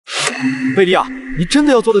贝利亚，你真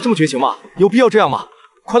的要做的这么绝情吗？有必要这样吗？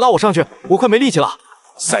快拉我上去，我快没力气了。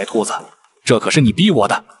赛兔子，这可是你逼我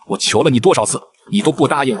的，我求了你多少次，你都不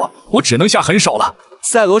答应我，我只能下狠手了。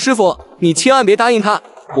赛罗师傅，你千万别答应他，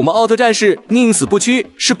我们奥特战士宁死不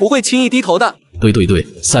屈，是不会轻易低头的。对，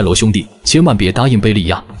赛罗兄弟，千万别答应贝利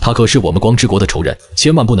亚，他可是我们光之国的仇人，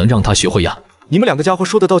千万不能让他学会呀。你们两个家伙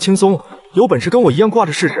说得倒轻松，有本事跟我一样挂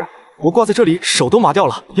着试试。我挂在这里手都麻掉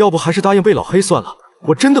了，要不还是答应贝老黑算了，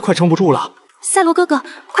我真的快撑不住了。赛罗哥哥，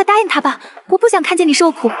快答应他吧，我不想看见你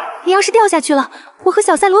受苦。你要是掉下去了，我和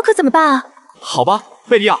小赛罗可怎么办啊？好吧，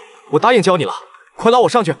贝利亚，我答应教你了，快拉我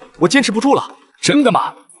上去，我坚持不住了。真的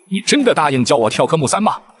吗？你真的答应教我跳科目3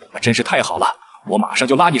吗？那真是太好了，我马上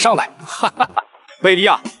就拉你上来。哈哈哈！贝利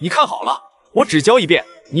亚，你看好了，我只教一遍，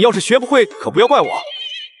你要是学不会，可不要怪我。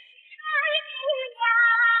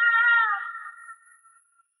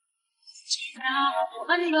我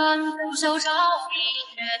们愿不袖手避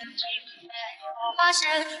人情面，我发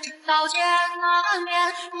现这道艰难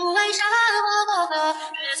面，不为山河过客，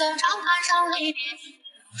却总长叹伤离别。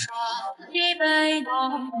说一杯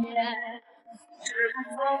浓烈。只看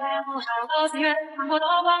错过多少个岁月，看过刀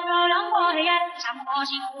光照亮过黑夜，想过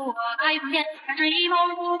幸福和爱从前，但是一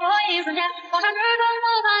梦不过一瞬间，高山之中不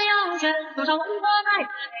凡阳泉，多少温和在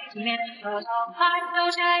被熄灭，多少爱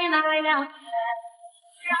有谁来了解？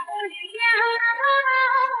让我一夜难得到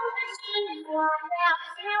真心我俩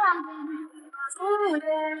希望的夙愿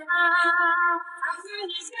啊，相信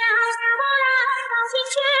一切还是我俩让心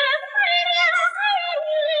去为了爱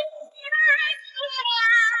你来体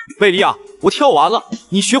谅。贝利亚，我跳完了，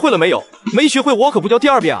你学会了没有？没学会我可不教第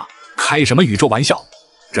2遍啊！开什么宇宙玩笑？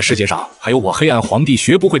这世界上还有我黑暗皇帝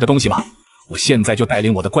学不会的东西吗？我现在就带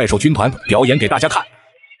领我的怪兽军团表演给大家看。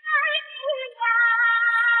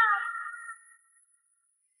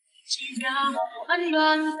我们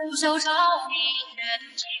愿不袖手避人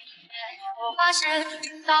情面，我发现这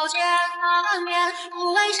道艰难面，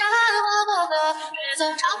不为山河过客，却总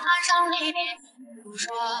长叹伤离别。不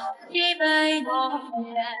说一杯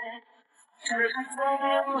浓烈，只看错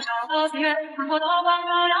过多少个岁月，看过刀光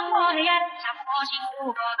照亮过黑夜，想过幸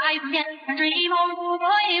福和爱从前，但是一梦不过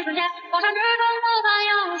一瞬间，高山之中不凡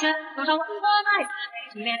阳泉，多少温和在被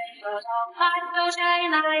熄灭，多少爱有谁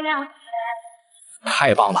来了解？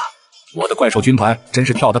太棒了！我的怪兽军团真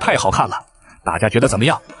是跳得太好看了，大家觉得怎么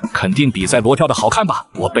样？肯定比赛罗跳得好看吧？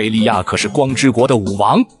我贝利亚可是光之国的舞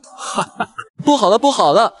王！哈哈，不好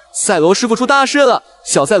了，赛罗师傅出大事了，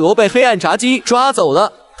小赛罗被黑暗炸鸡抓走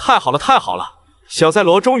了！太好了，小赛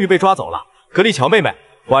罗终于被抓走了。格丽乔妹妹，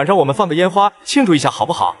晚上我们放个烟花庆祝一下好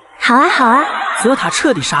不好？好啊！泽塔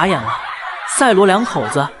彻底傻眼了，赛罗两口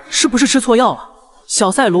子是不是吃错药了？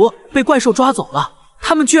小赛罗被怪兽抓走了，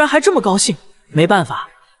他们居然还这么高兴。没办法，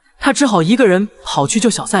他只好一个人跑去救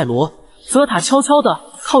小赛罗。泽塔悄悄地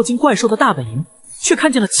靠近怪兽的大本营，却看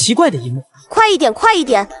见了奇怪的一幕。快一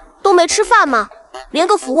点，都没吃饭吗？连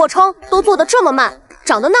个俯卧撑都做得这么慢，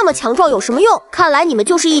长得那么强壮有什么用？看来你们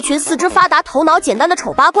就是一群四肢发达、头脑简单的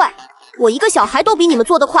丑八怪。我一个小孩都比你们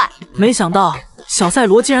做得快。没想到小赛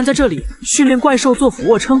罗竟然在这里训练怪兽做俯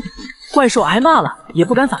卧撑，怪兽挨骂了也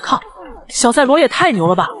不敢反抗。小赛罗也太牛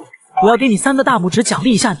了吧！我要给你3个大拇指奖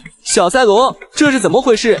励一下你。小赛罗，这是怎么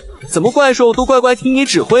回事？怎么怪兽都乖乖听你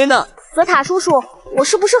指挥呢？泽塔叔叔，我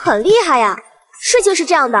是不是很厉害呀？事情是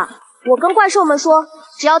这样的，我跟怪兽们说，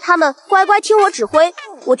只要他们乖乖听我指挥，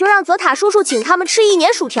我就让泽塔叔叔请他们吃1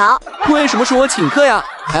年薯条。为什么是我请客呀？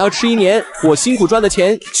还要吃1年？我辛苦赚的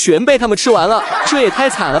钱全被他们吃完了，这也太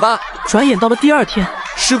惨了吧！转眼到了第2天，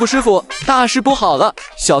师傅，大事不好了！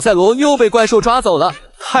小赛罗又被怪兽抓走了！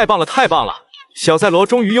太棒了！小赛罗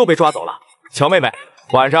终于又被抓走了。乔妹妹，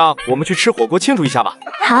晚上我们去吃火锅庆祝一下吧。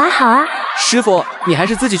好啊！师傅，你还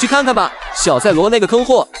是自己去看看吧。小赛罗那个坑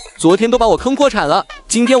货，昨天都把我坑破产了，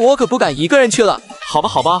今天我可不敢一个人去了。好吧，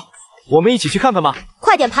我们一起去看看吧。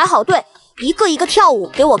快点排好队，一个一个跳舞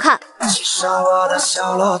给我看。骑上我的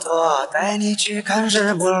小骆驼，带你去看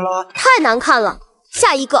日不落。太难看了，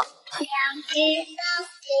下一个。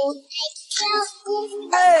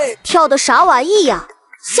跳的啥玩意呀？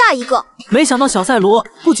下一个。没想到小赛罗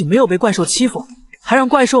不仅没有被怪兽欺负，还让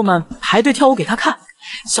怪兽们排队跳舞给他看。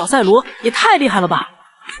小赛罗也太厉害了吧！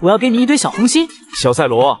我要给你一堆小红心。小赛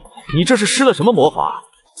罗，你这是施了什么魔法？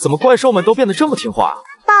怎么怪兽们都变得这么听话？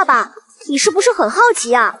爸爸，你是不是很好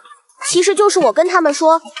奇啊？其实就是我跟他们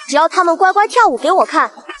说，只要他们乖乖跳舞给我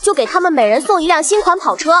看，就给他们每人送1辆新款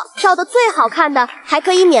跑车，跳得最好看的还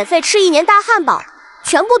可以免费吃1年大汉堡。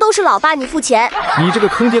全部都是老爸你付钱。你这个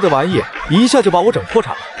坑爹的玩意，一下就把我整破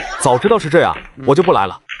产了。早知道是这样，我就不来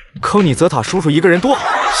了。坑你泽塔叔叔一个人多好，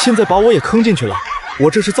现在把我也坑进去了，我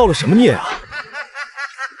这是造了什么孽啊？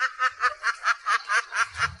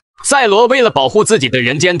赛罗为了保护自己的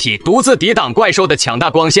人间体，独自抵挡怪兽的强大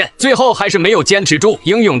光线，最后还是没有坚持住，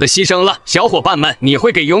英勇的牺牲了。小伙伴们，你会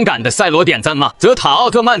给勇敢的赛罗点赞吗？泽塔奥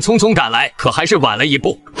特曼匆匆赶来，可还是晚了一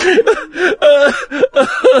步。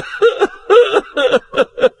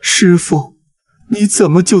师傅，你怎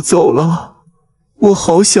么就走了？我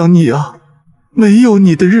好想你啊！没有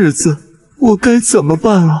你的日子，我该怎么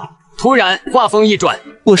办啊？突然，话锋一转，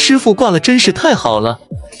我师傅挂了，真是太好了！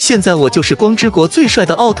现在我就是光之国最帅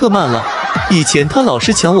的奥特曼了。以前他老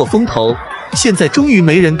是抢我风头，现在终于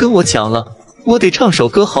没人跟我抢了。我得唱首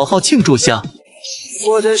歌好好庆祝下。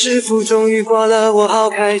我的师傅终于挂了，我好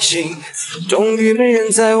开心，终于没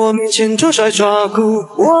人在我面前装帅抓酷，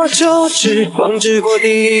我就是光之国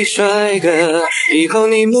第一帅哥，以后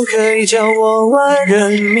你们可以叫我万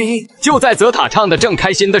人迷。就在泽塔唱的正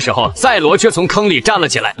开心的时候，赛罗却从坑里站了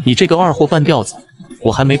起来。你这个二货半吊子，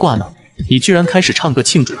我还没挂呢，你居然开始唱歌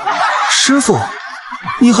庆祝。师傅，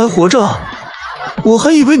你还活着？我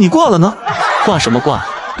还以为你挂了呢。挂什么挂？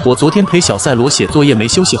我昨天陪小赛罗写作业没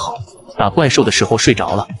休息好，打怪兽的时候睡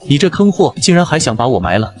着了。你这坑货竟然还想把我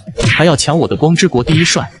埋了，还要抢我的光之国第一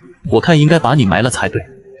帅，我看应该把你埋了才对。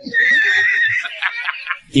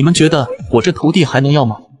你们觉得我这徒弟还能要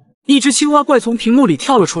吗？一只青蛙怪从屏幕里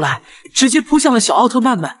跳了出来，直接扑向了小奥特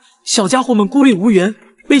曼们。小家伙们孤立无援，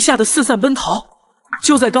被吓得四散奔逃。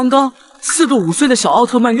就在刚刚，4个5岁的小奥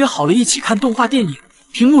特曼约好了一起看动画电影。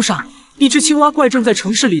屏幕上，一只青蛙怪正在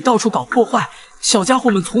城市里到处搞破坏。小家伙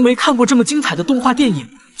们从没看过这么精彩的动画电影，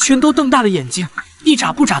全都瞪大了眼睛，一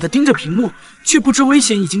眨不眨地盯着屏幕，却不知危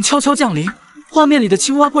险已经悄悄降临。画面里的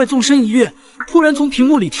青蛙怪纵身一跃，突然从屏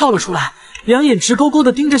幕里跳了出来，两眼直勾勾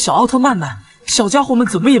地盯着小奥特曼们。小家伙们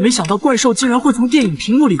怎么也没想到怪兽竟然会从电影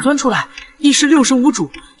屏幕里钻出来，一时六神无主，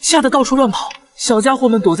吓得到处乱跑。小家伙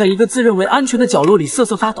们躲在一个自认为安全的角落里瑟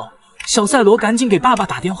瑟发抖。小赛罗赶紧给爸爸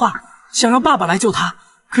打电话，想让爸爸来救他，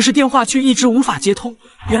可是电话却一直无法接通。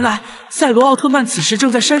原来赛罗奥特曼此时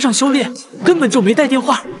正在山上修炼，根本就没带电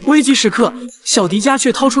话。危急时刻，小迪迦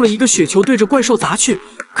却掏出了一个雪球对着怪兽砸去，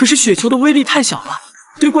可是雪球的威力太小了，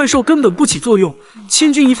对怪兽根本不起作用。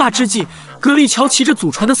千钧一发之际，格力乔骑着祖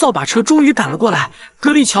传的扫把车终于赶了过来。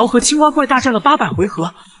格力乔和青蛙怪大战了800回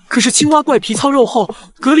合，可是青蛙怪皮糙肉厚，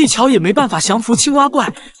格力乔也没办法降服青蛙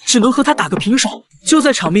怪，只能和他打个平手。就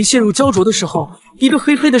在场面陷入焦灼的时候，一个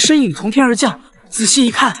黑黑的身影从天而降，仔细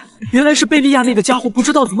一看，原来是贝利亚那个家伙不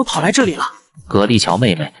知道怎么跑来这里了。格力乔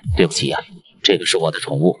妹妹，对不起呀，这个是我的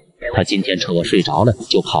宠物，它今天趁我睡着了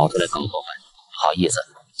就跑出来搞破坏，不好意思，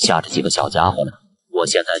吓着几个小家伙呢，我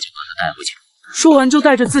现在就把它带回去。说完就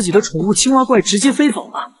带着自己的宠物青蛙怪直接飞走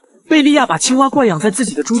了。贝利亚把青蛙怪养在自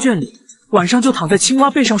己的猪圈里，晚上就躺在青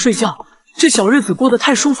蛙背上睡觉，这小日子过得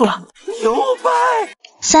太舒服了。牛掰！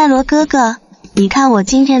赛罗哥哥，你看我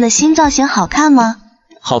今天的新造型好看吗？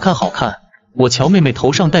好看好看，我乔妹妹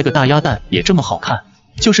头上戴个大鸭蛋也这么好看，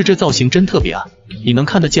就是这造型真特别啊！你能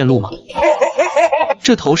看得见路吗？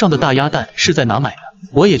这头上的大鸭蛋是在哪买的？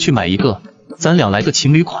我也去买一个，咱俩来个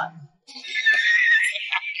情侣款。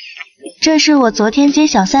这是我昨天接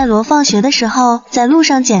小赛罗放学的时候在路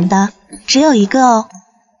上捡的，只有一个哦，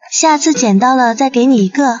下次捡到了再给你一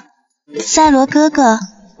个。赛罗哥哥，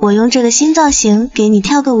我用这个新造型给你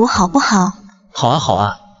跳个舞好不好？好啊好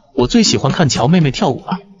啊，我最喜欢看乔妹妹跳舞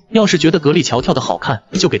了。要是觉得格力乔跳得好看，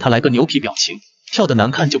就给她来个牛皮表情；跳得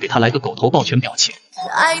难看，就给她来个狗头抱拳表情。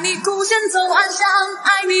爱你孤身走暗巷，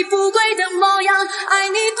爱你富贵的模样，爱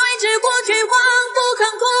你对峙过绝望，不肯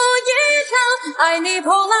哭一场，爱你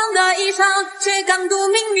破浪的衣裳，却敢渡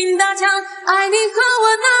命运的墙，爱你和我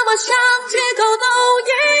那么像，结构都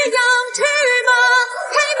一样，去吧，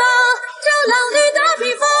黑马，这褴褛的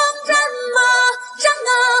披风，战马，战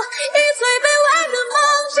啊，一岁卑微的梦，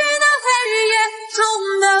是那黑夜中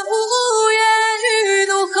的无言与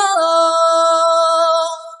怒吼。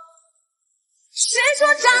谁说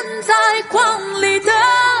站在光里的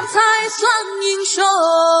才算英雄？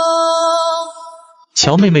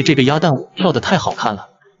乔妹妹这个鸭蛋舞跳得太好看了，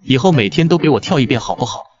以后每天都给我跳一遍好不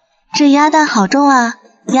好？这鸭蛋好重啊，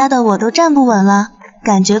压得我都站不稳了，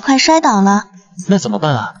感觉快摔倒了。那怎么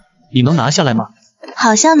办啊？你能拿下来吗？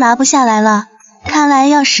好像拿不下来了，看来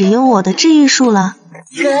要使用我的治愈术了。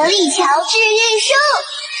格力乔治愈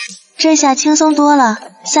术，这下轻松多了。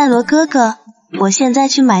赛罗哥哥，我现在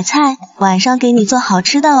去买菜，晚上给你做好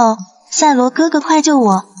吃的哦。赛罗哥哥快救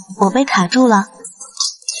我，我被卡住了。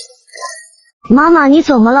妈妈，你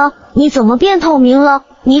怎么了？你怎么变透明了？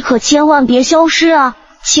你可千万别消失啊！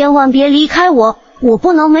千万别离开我，我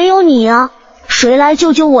不能没有你啊！谁来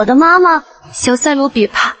救救我的妈妈？小赛罗别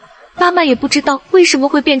怕，妈妈也不知道为什么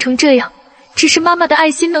会变成这样，只是妈妈的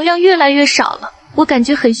爱心能量越来越少了，我感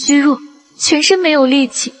觉很虚弱，全身没有力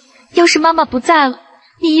气。要是妈妈不在了，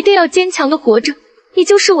你一定要坚强的活着，你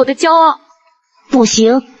就是我的骄傲。不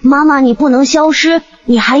行，妈妈你不能消失，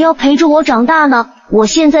你还要陪着我长大呢。我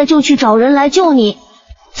现在就去找人来救你。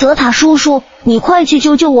泽塔叔叔，你快去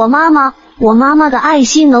救救我妈妈，我妈妈的爱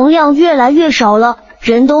心能量越来越少了，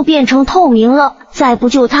人都变成透明了，再不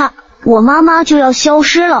救她，我妈妈就要消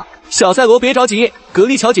失了。小赛罗别着急，格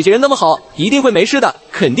丽乔姐姐人那么好，一定会没事的，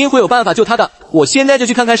肯定会有办法救她的。我现在就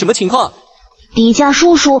去看看什么情况。迪迦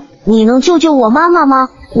叔叔，你能救救我妈妈吗？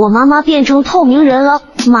我妈妈变成透明人了，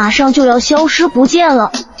马上就要消失不见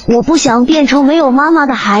了，我不想变成没有妈妈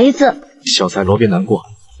的孩子。小赛罗别难过，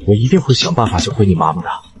我一定会想办法救回你妈妈的。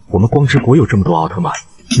我们光之国有这么多奥特曼，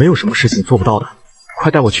没有什么事情做不到的。快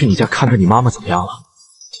带我去你家看看你妈妈怎么样了。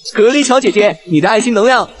格丽乔姐姐，你的爱心能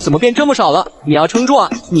量怎么变这么少了？你要撑住啊，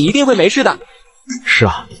你一定会没事的。是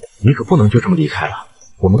啊，你可不能就这么离开了，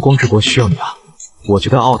我们光之国需要你啊。我觉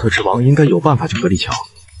得奥特之王应该有办法救格丽乔，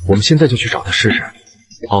我们现在就去找他试试。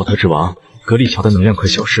奥特之王，格丽乔的能量快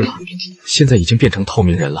消失了，现在已经变成透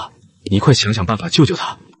明人了，你快想想办法救救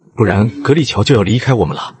他，不然格丽乔就要离开我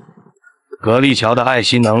们了。格丽乔的爱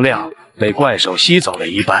心能量被怪兽吸走了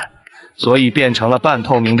一半，所以变成了半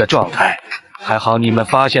透明的状态。还好你们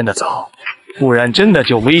发现的早，不然真的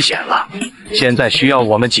就危险了。现在需要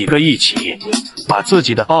我们几个一起把自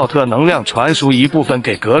己的奥特能量传输一部分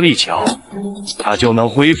给格丽乔，她就能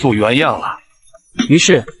恢复原样了。于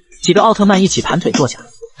是几个奥特曼一起盘腿坐下，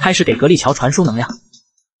开始给格丽乔传输能量。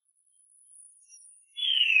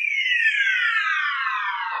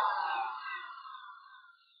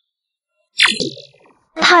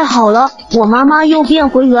太好了，我妈妈又变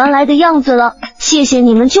回原来的样子了，谢谢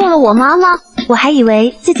你们救了我妈妈。我还以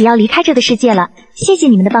为自己要离开这个世界了，谢谢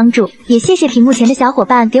你们的帮助，也谢谢屏幕前的小伙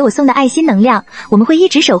伴给我送的爱心能量，我们会一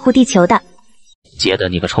直守护地球的。杰德，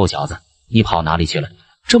你个臭小子，你跑哪里去了？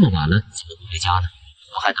这么晚了，怎么不回家呢？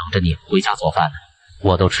我还等着你回家做饭呢。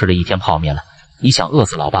我都吃了一天泡面了，你想饿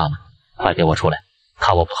死老爸吗？快给我出来，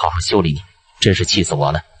看我不好好修理你，真是气死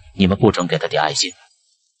我了！你们不准给他点爱心。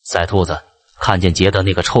赛兔子，看见杰德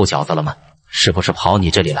那个臭小子了吗？是不是跑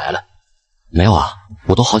你这里来了？没有啊，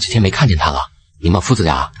我都好几天没看见他了。你们父子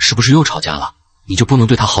俩是不是又吵架了？你就不能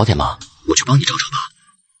对他好点吗？我去帮你找找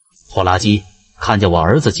吧。拖拉机，看见我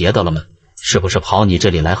儿子杰德了吗？是不是跑你这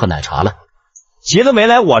里来喝奶茶了？杰德没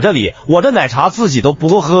来我这里，我这奶茶自己都不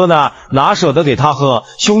够喝呢，哪舍得给他喝？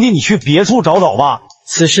兄弟，你去别处找找吧。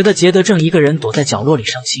此时的杰德正一个人躲在角落里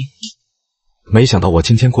伤心。没想到我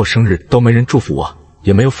今天过生日都没人祝福我，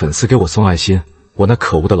也没有粉丝给我送爱心，我那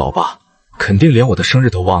可恶的老爸肯定连我的生日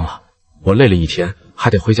都忘了。我累了一天，还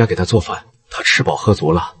得回家给他做饭，他吃饱喝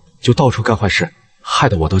足了就到处干坏事，害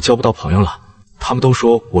得我都交不到朋友了。他们都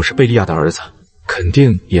说我是贝利亚的儿子，肯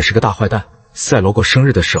定也是个大坏蛋。赛罗过生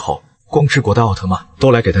日的时候，光之国的奥特曼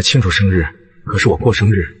都来给他庆祝生日，可是我过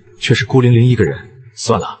生日却是孤零零一个人。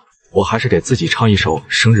算了，我还是给自己唱一首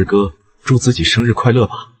生日歌，祝自己生日快乐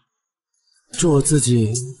吧。祝我自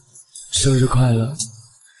己生日快乐，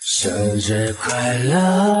生日快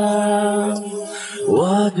乐，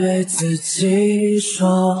我对自己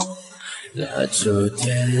说，蜡烛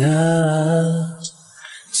点了，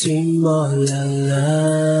寂寞凉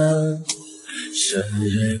了，生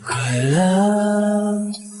日快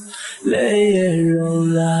乐，泪也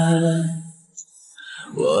融了，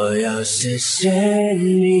我要谢谢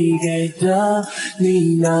你给的，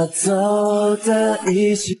你拿走的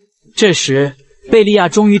一切。这时贝利亚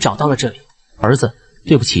终于找到了这里。儿子，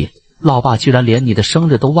对不起，老爸居然连你的生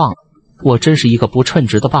日都忘了，我真是一个不称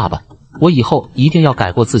职的爸爸，我以后一定要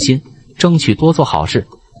改过自新，争取多做好事，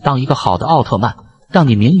当一个好的奥特曼，让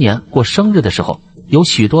你明年过生日的时候有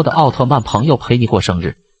许多的奥特曼朋友陪你过生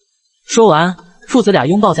日。说完，父子俩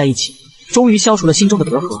拥抱在一起，终于消除了心中的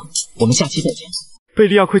隔阂。我们下期再见。贝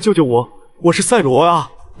利亚，快救救我，我是赛罗啊！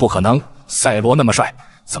不可能，赛罗那么帅，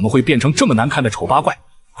怎么会变成这么难看的丑八怪？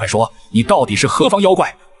快说，你到底是何方妖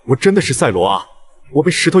怪？我真的是赛罗啊！我被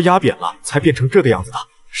石头压扁了，才变成这个样子的。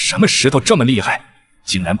什么石头这么厉害，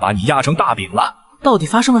竟然把你压成大饼了？到底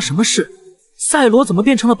发生了什么事？赛罗怎么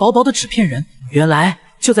变成了薄薄的纸片人？原来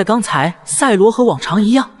就在刚才，赛罗和往常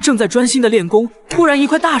一样，正在专心的练功，突然一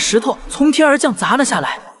块大石头从天而降砸了下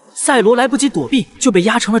来，赛罗来不及躲避，就被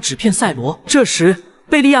压成了纸片赛罗。这时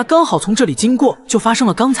贝利亚刚好从这里经过，就发生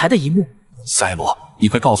了刚才的一幕。赛罗，你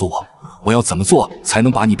快告诉我，我要怎么做才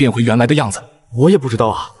能把你变回原来的样子？我也不知道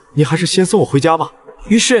啊，你还是先送我回家吧。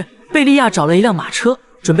于是贝利亚找了一辆马车，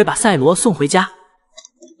准备把赛罗送回家。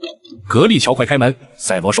格丽乔，快开门，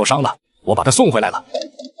赛罗受伤了，我把他送回来了。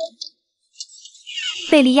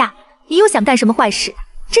贝利亚，你又想干什么坏事？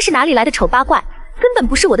这是哪里来的丑八怪？根本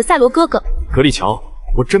不是我的赛罗哥哥。格丽乔，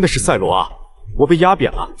我真的是赛罗啊，我被压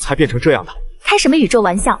扁了才变成这样的。开什么宇宙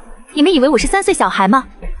玩笑？你们以为我是3岁小孩吗？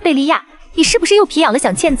贝利亚，你是不是又皮痒了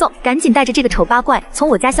想欠揍？赶紧带着这个丑八怪从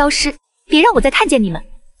我家消失，别让我再看见你们。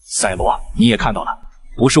赛罗，你也看到了，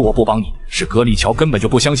不是我不帮你，是格里乔根本就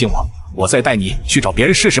不相信我。我再带你去找别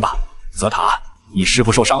人试试吧。泽塔，你师傅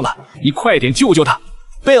受伤了，你快点救救他。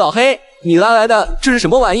贝老黑，你拉来的这是什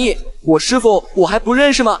么玩意？我师傅我还不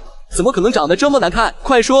认识吗？怎么可能长得这么难看？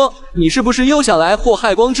快说，你是不是又想来祸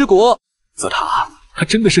害光之国？泽塔，他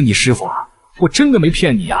真的是你师傅啊！我真的没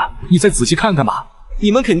骗你呀，你再仔细看看吧。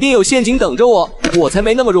你们肯定有陷阱等着我，我才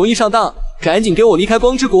没那么容易上当。赶紧给我离开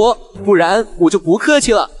光之国，不然我就不客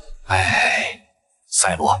气了。哎，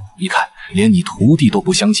赛罗，你看，连你徒弟都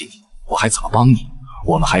不相信你，我还怎么帮你？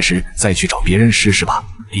我们还是再去找别人试试吧。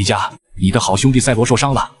迪迦，你的好兄弟赛罗受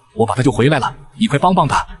伤了，我把他救回来了，你快帮帮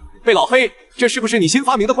他。贝老黑，这是不是你新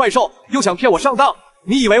发明的怪兽？又想骗我上当？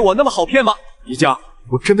你以为我那么好骗吗？迪迦，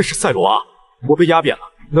我真的是赛罗啊！我被压扁了，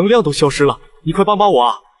能量都消失了，你快帮帮我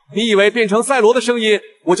啊！你以为变成赛罗的声音，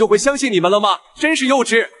我就会相信你们了吗？真是幼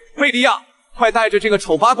稚！贝利亚，快带着这个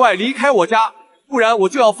丑八怪离开我家，不然我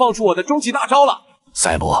就要放出我的终极大招了。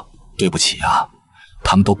赛罗，对不起啊，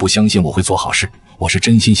他们都不相信我会做好事，我是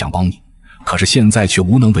真心想帮你，可是现在却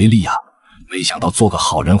无能为力啊！没想到做个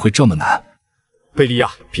好人会这么难。贝利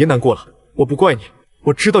亚，别难过了，我不怪你，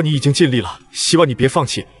我知道你已经尽力了，希望你别放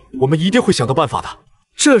弃，我们一定会想到办法的。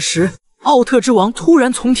这时，奥特之王突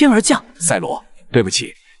然从天而降。赛罗，对不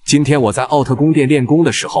起，今天我在奥特宫殿练功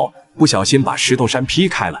的时候，不小心把石头山劈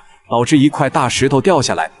开了，导致一块大石头掉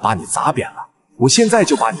下来，把你砸扁了。我现在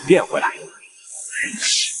就把你变回来。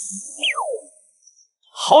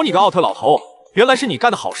好你个奥特老头，原来是你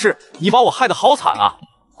干的好事，你把我害得好惨啊！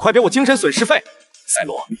快给我精神损失费！赛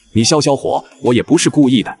罗，你消消火，我也不是故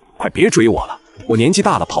意的，快别追我了，我年纪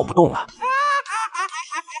大了跑不动了。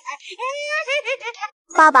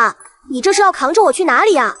爸爸，你这是要扛着我去哪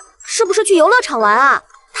里啊？是不是去游乐场玩啊？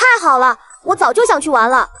太好了，我早就想去玩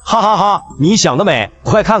了。哈哈哈，你想得美，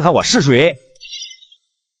快看看我是谁！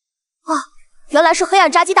啊，原来是黑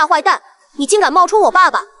暗扎基大坏蛋，你竟敢冒充我爸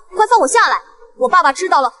爸，快放我下来！我爸爸知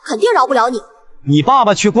道了，肯定饶不了你。你爸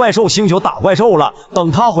爸去怪兽星球打怪兽了，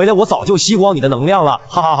等他回来，我早就吸光你的能量了，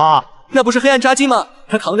哈哈哈！那不是黑暗扎基吗？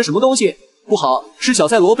他扛着什么东西？不好，是小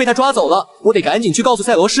赛罗被他抓走了，我得赶紧去告诉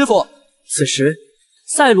赛罗师傅。此时，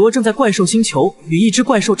赛罗正在怪兽星球与一只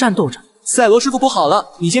怪兽战斗着。赛罗师傅不好了，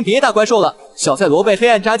你先别打怪兽了，小赛罗被黑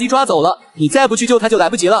暗扎基抓走了，你再不去救他就来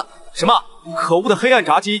不及了。什么？可恶的黑暗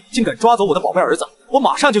扎基竟敢抓走我的宝贝儿子，我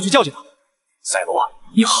马上就去教训他。赛罗，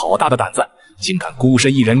你好大的胆子，竟敢孤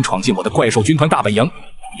身一人闯进我的怪兽军团大本营！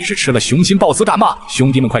你是吃了雄心豹子胆吗？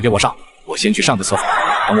兄弟们，快给我上！我先去上个厕所，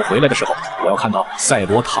等我回来的时候，我要看到赛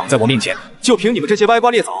罗躺在我面前。就凭你们这些歪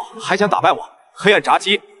瓜裂枣，还想打败我？黑暗炸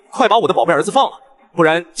鸡，快把我的宝贝儿子放了，不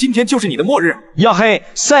然今天就是你的末日！呀嘿，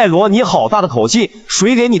赛罗，你好大的口气，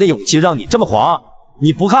谁给你的勇气让你这么狂？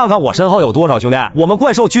你不看看我身后有多少兄弟？我们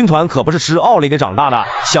怪兽军团可不是吃奥利给长大的，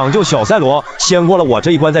想救小赛罗，先过了我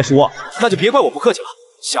这一关再说。那就别怪我不客气了，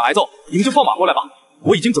想挨揍你们就放马过来吧，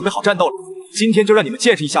我已经准备好战斗了。今天就让你们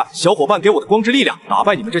见识一下小伙伴给我的光之力量，打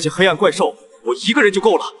败你们这些黑暗怪兽，我一个人就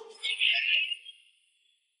够了。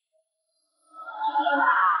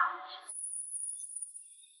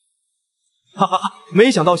哈哈哈！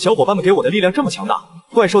没想到小伙伴们给我的力量这么强大，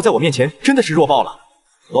怪兽在我面前真的是弱爆了。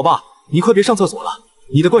老爸，你快别上厕所了，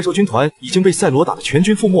你的怪兽军团已经被赛罗打得全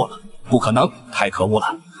军覆没了。不可能，太可恶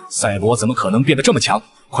了！赛罗怎么可能变得这么强？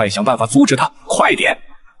快想办法阻止他，快点！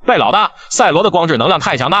贝老大，赛罗的光之能量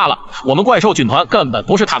太强大了，我们怪兽军团根本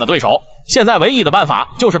不是他的对手。现在唯一的办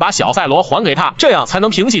法就是把小赛罗还给他，这样才能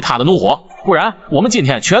平息他的怒火，不然我们今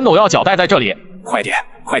天全都要交代在这里。快点，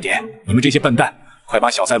快点！你们这些笨蛋，快把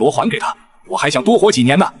小赛罗还给他，我还想多活几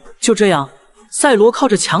年呢。就这样，赛罗靠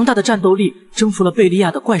着强大的战斗力征服了贝利亚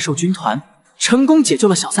的怪兽军团，成功解救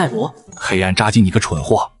了小赛罗。黑暗扎基，你个蠢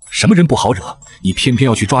货，什么人不好惹，你偏偏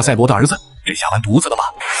要去抓赛罗的儿子，这下完犊子了吧？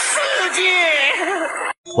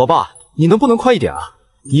老爸，你能不能快一点啊？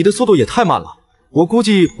你的速度也太慢了，我估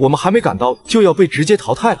计我们还没赶到就要被直接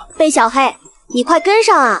淘汰了。贝小黑，你快跟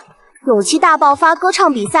上啊！勇气大爆发歌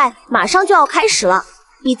唱比赛马上就要开始了，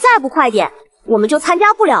你再不快点，我们就参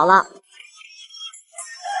加不了了。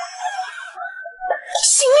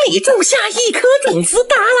心里种下一颗种子，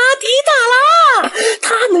哒啦滴哒啦，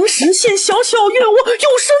它能实现小小愿望，有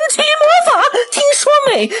神奇魔法。听说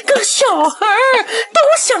每个小孩都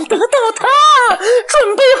想得到它，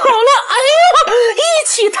准备好了，哎呦，一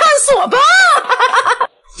起探索吧！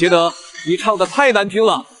杰德，你唱的太难听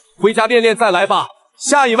了，回家练练再来吧。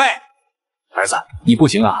下一位，儿子，你不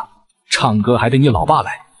行啊，唱歌还得你老爸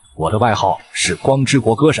来。我的外号是光之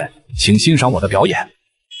国歌神，请欣赏我的表演。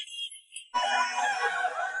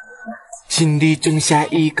心里种下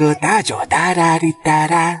一个大就哒哒滴哒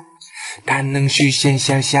哒，它能实现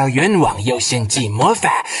小小愿望，又神奇魔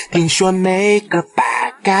法。听说每个八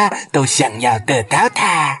嘎都想要得到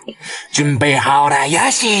它，准备好了游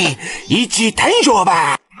戏，一起探索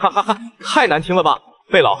吧！哈哈哈，太难听了吧！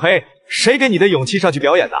贝老黑，谁给你的勇气上去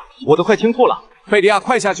表演的？我都快听吐了。贝利亚，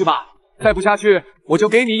快下去吧，再不下去我就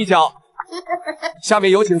给你一脚。下面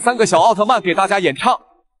有请3个小奥特曼给大家演唱。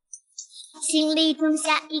心里种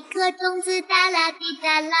下一颗种子，哒啦滴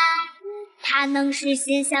哒啦，它能实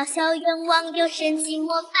现小小愿望，有神奇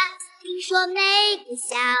魔法。听说每个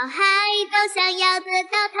小孩都想要得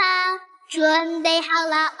到它，准备好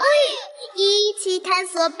了，一起探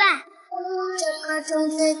索吧。这颗种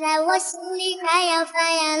子在我心里快要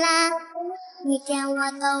发芽啦，每天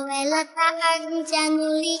我都为了它而更加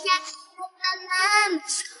努力呀。我慢慢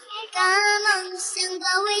是一个梦想的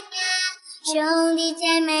伟大，兄弟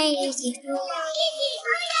姐妹一起出发。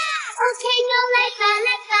OK， go 来吧来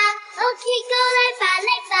吧 ，OK， go 来吧来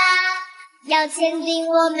吧，要坚定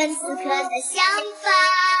我们此刻的想法。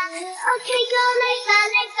OK， go 来吧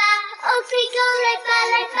来吧 ，OK， go 来吧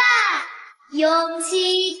来吧，勇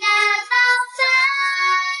气大爆发。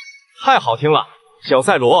太好听了，小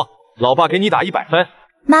赛罗，老爸给你打100分，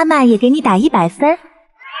妈妈也给你打100分。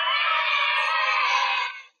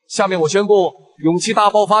下面我宣布，勇气大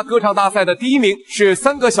爆发歌唱大赛的第1名是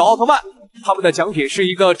3个小奥特曼，他们的奖品是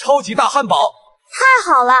一个超级大汉堡。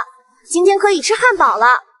太好了，今天可以吃汉堡了。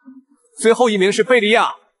最后1名是贝利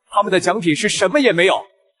亚，他们的奖品是什么也没有。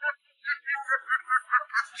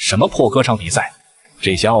什么破歌唱比赛？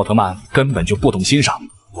这些奥特曼根本就不懂欣赏。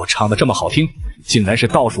我唱的这么好听，竟然是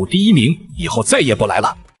倒数第1名，以后再也不来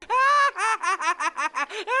了。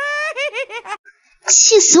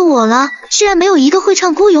气死我了！居然没有一个会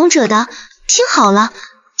唱孤勇者的。听好了，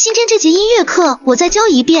今天这节音乐课我再教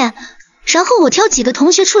一遍，然后我挑几个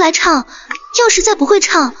同学出来唱，要是再不会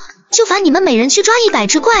唱，就罚你们每人去抓100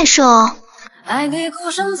只怪兽。爱你哭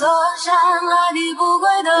声作响，爱你不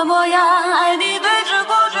跪的模样，爱你对峙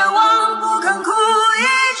过绝望，不肯哭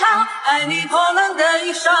一场，爱你破烂的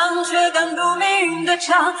衣裳，却敢堵命运的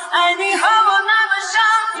枪，爱你和我那么像，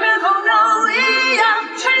缺口都一样。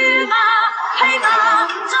去吧，黑马，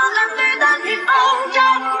这根对的披风，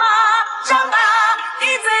战马，战马，你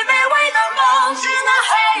最卑微的梦是那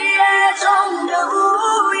黑夜中的午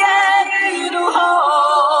夜与怒吼。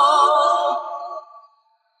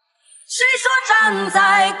谁说站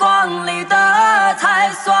在光里的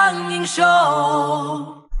才算英雄？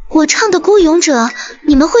我唱的孤勇者，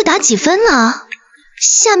你们会打几分呢？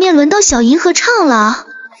下面轮到小银河唱了。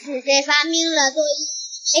是谁发明了作业？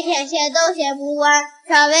每天写都写不完，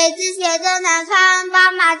稍微字写的难看，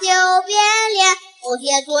爸妈就变脸。不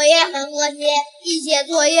写作业很和谐，一写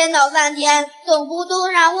作业闹翻天，动不动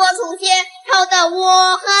让我重写，吵得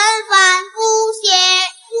我很烦。不写，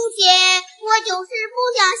我就是不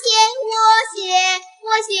想写，我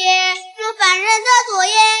写这烦人的作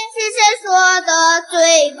业。是谁说的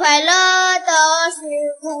最快乐的是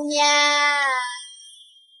童年？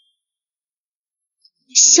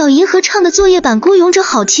小银河唱的作业版孤勇者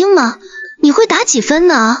好听吗？你会打几分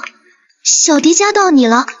呢？小迪加到你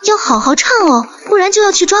了，要好好唱哦，不然就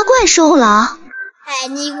要去抓怪兽了。爱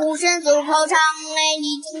你孤身走操场，爱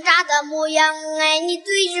你挣扎的模样，爱你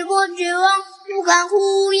对峙过绝望，不敢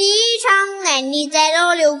哭一场，爱你在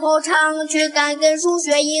绕溜口场，却敢跟数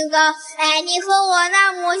学硬刚，爱你和我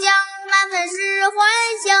那模样，满分是幻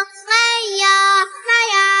想。哎呀，那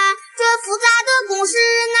呀，这复杂的公式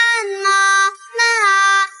难啊，难啊！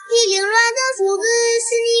一凌乱的数字是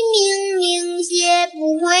你明明写不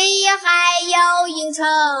会，还要硬撑。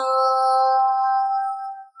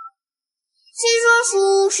谁说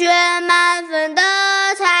数学满分的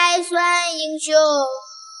才算英雄？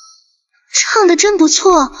唱的真不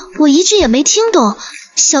错，我一句也没听懂。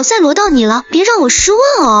小赛罗到你了，别让我失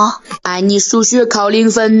望哦。爱你数学考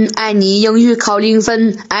0分，爱你英语考0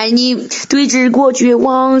分，爱你对峙过绝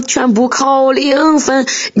望，全部考0分。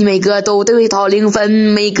你每个都得考0分，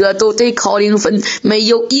每个都得考0分，没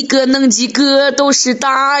有一个能及格，都是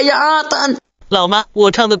大鸭蛋。老妈，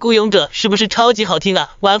我唱的孤勇者是不是超级好听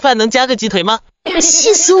啊？晚饭能加个鸡腿吗？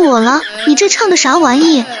气死我了！你这唱的啥玩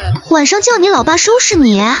意？晚上叫你老爸收拾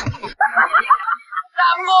你。打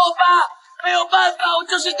不过我吧，没有办法，我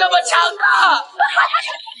就是这么强大。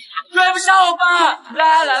追不上我吧，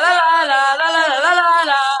啦啦啦啦啦啦啦啦啦啦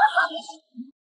啦。